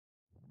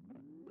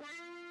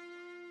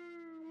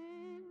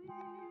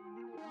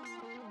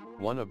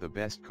One of the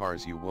best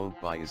cars you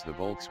won't buy is the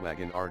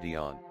Volkswagen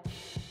Arteon.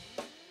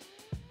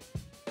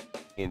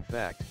 In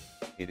fact,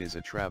 it is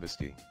a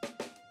travesty.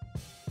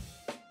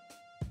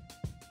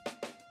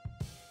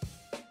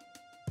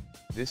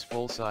 This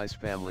full-size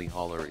family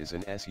hauler is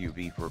an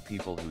SUV for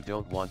people who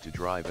don't want to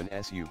drive an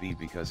SUV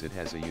because it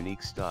has a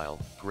unique style,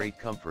 great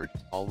comfort,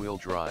 all-wheel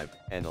drive,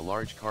 and a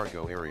large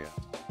cargo area.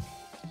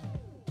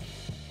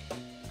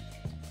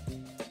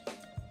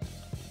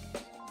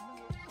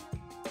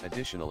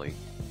 Additionally,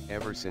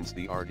 ever since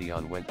the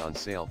Arteon went on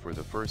sale for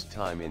the first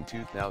time in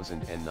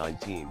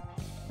 2019,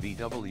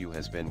 VW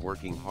has been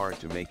working hard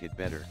to make it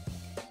better.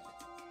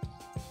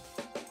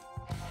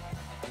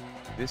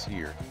 This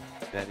year,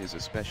 that is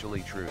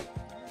especially true.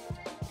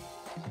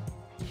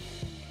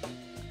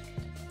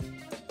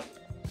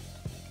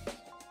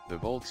 The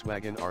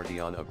Volkswagen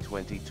Arteon of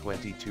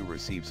 2022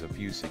 receives a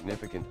few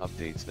significant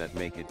updates that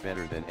make it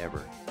better than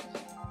ever.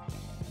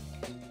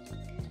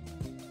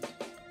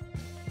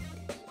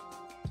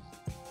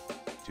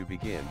 To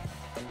begin,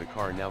 the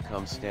car now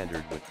comes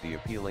standard with the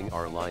appealing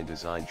R-Line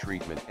design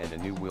treatment and a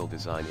new wheel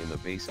design in the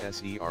base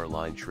SE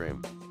R-Line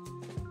trim.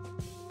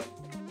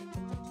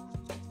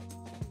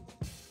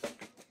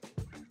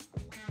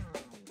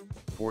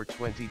 For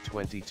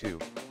 2022,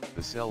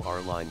 the Cell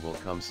R-Line will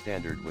come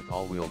standard with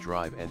all-wheel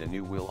drive and a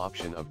new wheel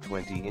option of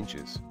 20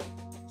 inches.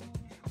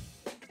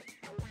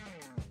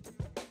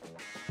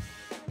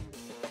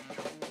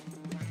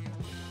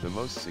 The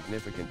most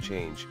significant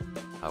change,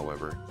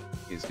 however,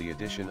 is the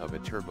addition of a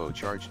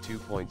turbocharged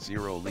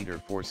 2.0-liter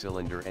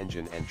four-cylinder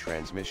engine and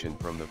transmission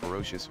from the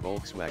ferocious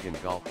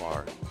Volkswagen Golf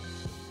R.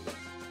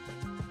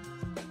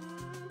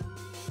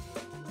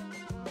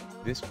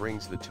 This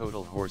brings the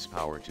total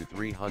horsepower to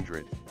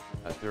 300,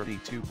 a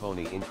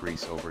 32-pony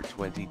increase over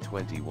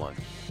 2021.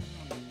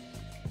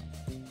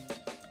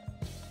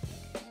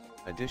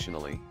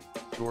 Additionally,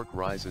 torque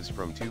rises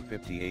from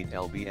 258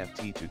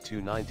 lb-ft to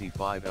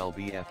 295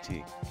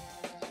 lb-ft.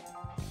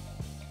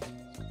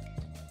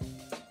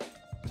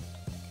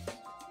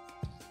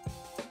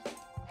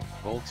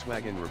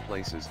 Volkswagen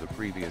replaces the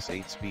previous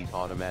 8-speed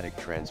automatic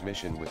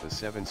transmission with a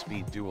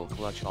 7-speed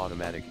dual-clutch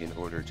automatic in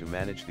order to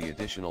manage the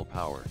additional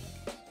power.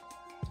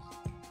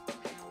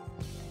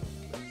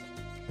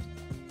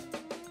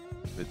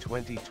 The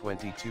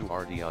 2022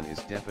 Arteon is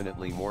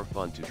definitely more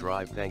fun to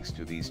drive thanks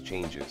to these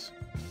changes.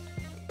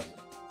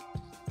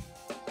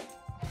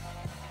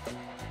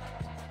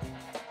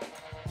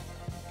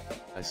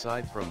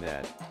 Aside from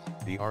that,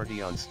 the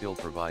Arteon still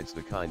provides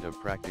the kind of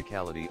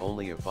practicality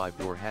only a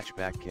 5-door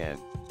hatchback can.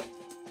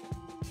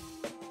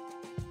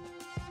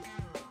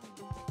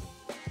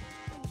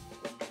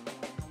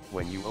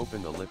 When you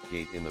open the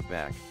liftgate in the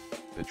back,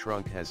 the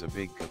trunk has a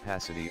big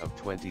capacity of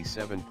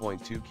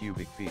 27.2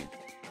 cubic feet.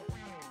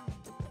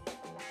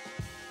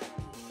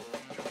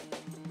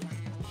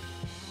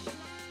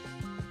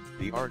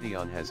 The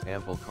Arteon has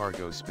ample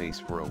cargo space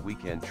for a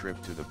weekend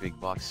trip to the big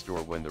box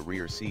store when the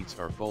rear seats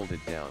are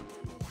folded down.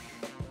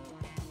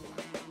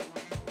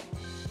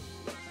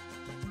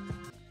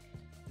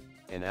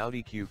 An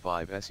Audi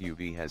Q5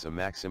 SUV has a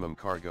maximum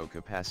cargo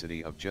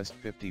capacity of just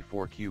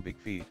 54 cubic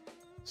feet,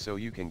 so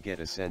you can get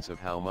a sense of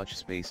how much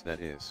space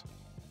that is.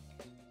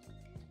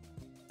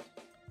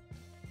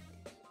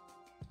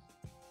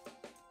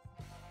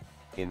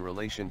 In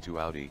relation to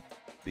Audi,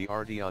 the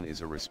Arteon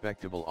is a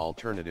respectable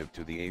alternative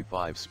to the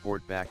A5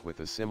 Sportback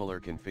with a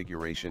similar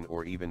configuration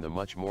or even the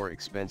much more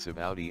expensive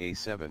Audi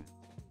A7.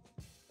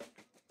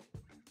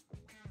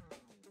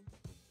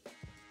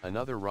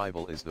 Another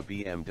rival is the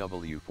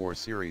BMW 4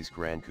 Series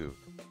Gran Coupe.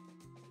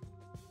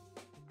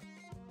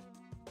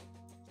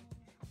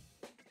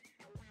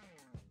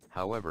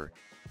 However,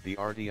 the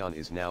Arteon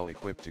is now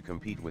equipped to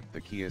compete with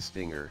the Kia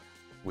Stinger,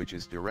 which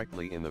is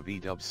directly in the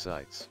VW's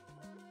sights.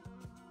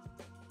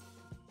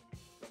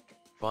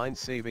 Find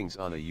savings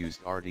on a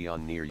used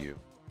Arteon near you.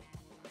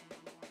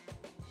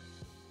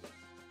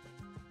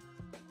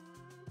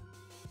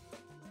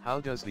 How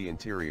does the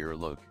interior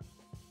look?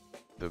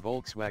 The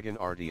Volkswagen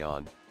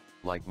Arteon,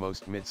 like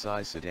most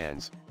mid-size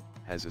sedans,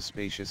 has a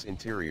spacious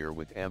interior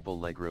with ample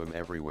legroom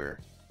everywhere.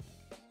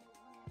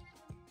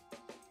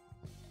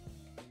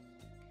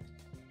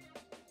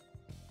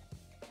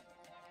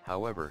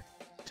 However,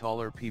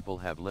 taller people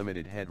have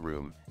limited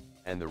headroom,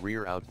 and the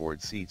rear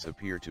outboard seats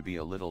appear to be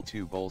a little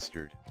too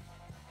bolstered.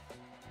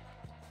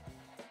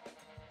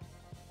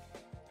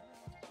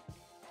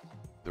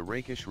 The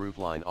rakish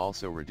roofline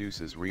also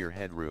reduces rear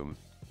headroom,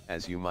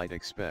 as you might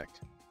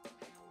expect.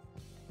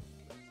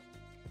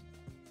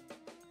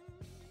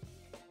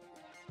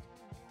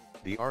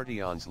 The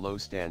Arteon's low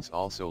stance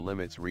also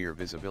limits rear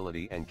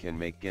visibility and can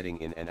make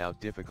getting in and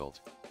out difficult.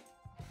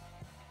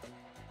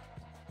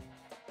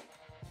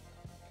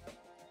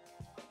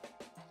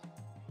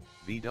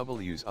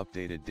 VW's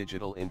updated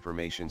digital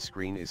information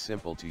screen is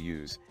simple to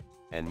use,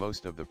 and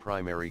most of the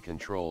primary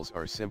controls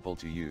are simple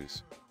to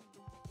use.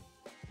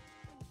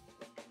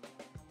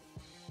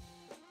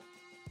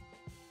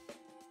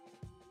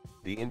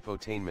 The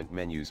infotainment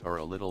menus are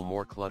a little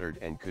more cluttered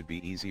and could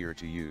be easier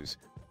to use,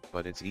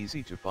 but it's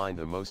easy to find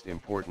the most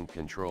important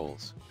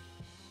controls.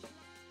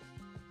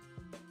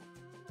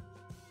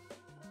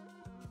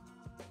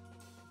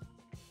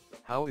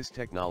 How is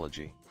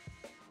technology?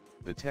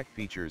 The tech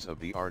features of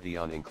the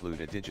Arteon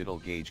include a digital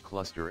gauge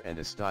cluster and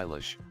a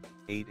stylish,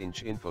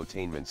 8-inch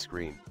infotainment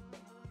screen.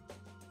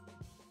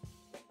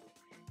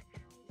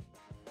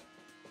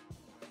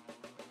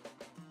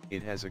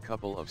 It has a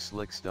couple of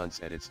slick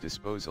stunts at its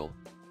disposal,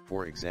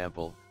 for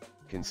example,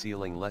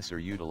 concealing lesser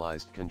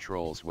utilized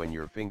controls when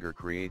your finger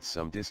creates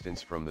some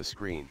distance from the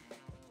screen.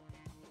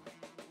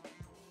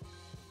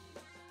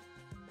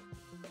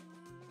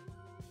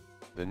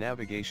 The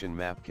navigation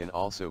map can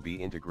also be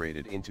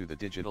integrated into the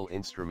digital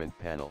instrument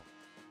panel.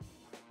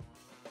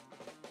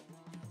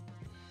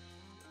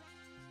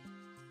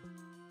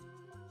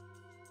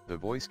 The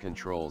voice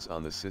controls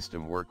on the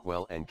system work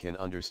well and can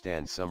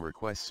understand some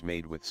requests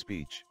made with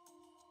speech.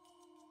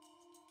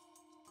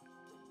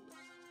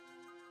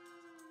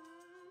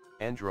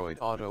 Android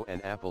Auto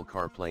and Apple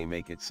CarPlay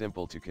make it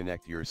simple to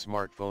connect your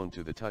smartphone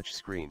to the touch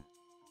screen.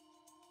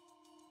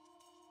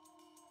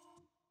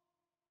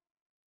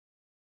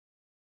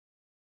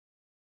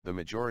 The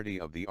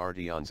majority of the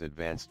Arteon's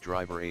advanced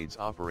driver aids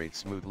operate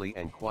smoothly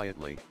and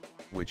quietly,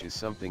 which is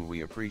something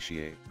we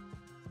appreciate.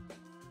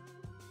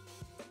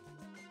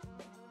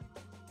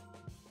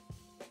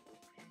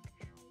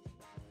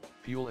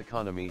 Fuel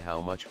economy. How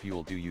much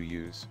fuel do you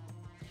use?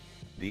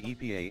 The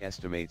EPA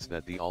estimates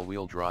that the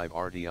all-wheel drive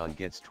Arteon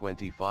gets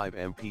 25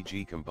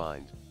 mpg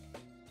combined.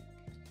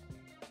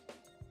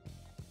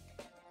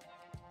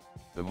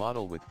 The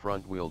model with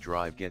front-wheel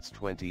drive gets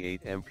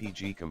 28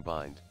 mpg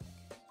combined.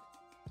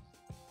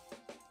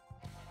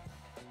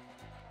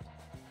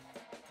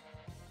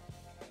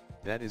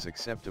 That is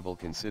acceptable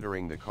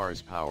considering the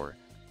car's power,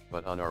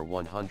 but on our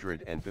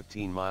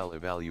 115-mile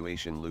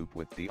evaluation loop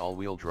with the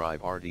all-wheel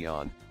drive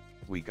Arteon,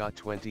 we got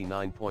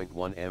 29.1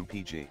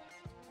 mpg.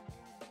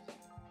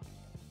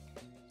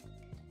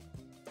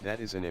 That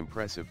is an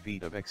impressive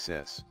feat of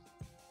excess.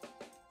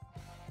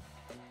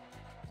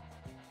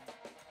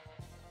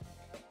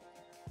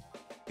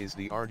 Is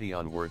the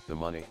Arteon worth the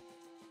money?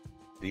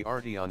 The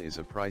Arteon is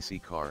a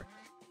pricey car,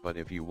 but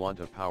if you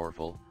want a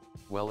powerful,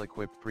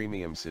 well-equipped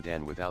premium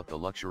sedan without the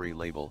luxury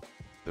label,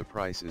 the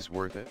price is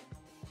worth it.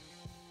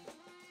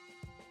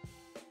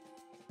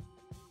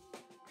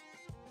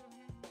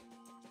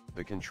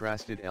 The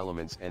contrasted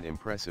elements and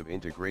impressive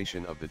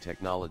integration of the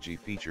technology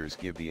features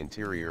give the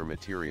interior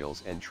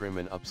materials and trim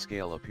an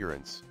upscale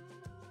appearance.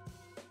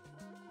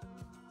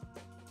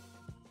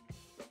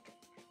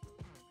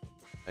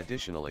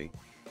 Additionally,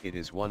 it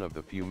is one of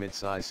the few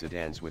mid-size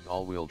sedans with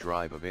all-wheel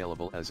drive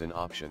available as an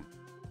option.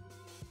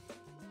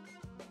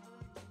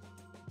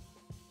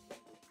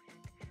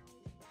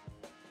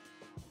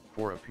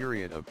 For a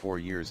period of 4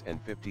 years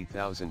and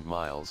 50,000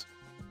 miles,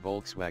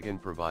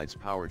 Volkswagen provides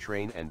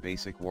powertrain and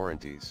basic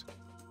warranties.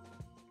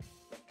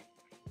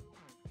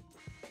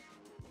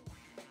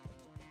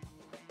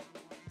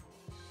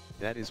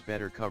 That is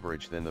better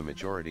coverage than the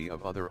majority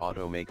of other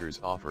automakers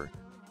offer,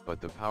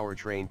 but the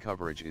powertrain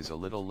coverage is a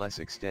little less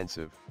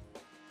extensive.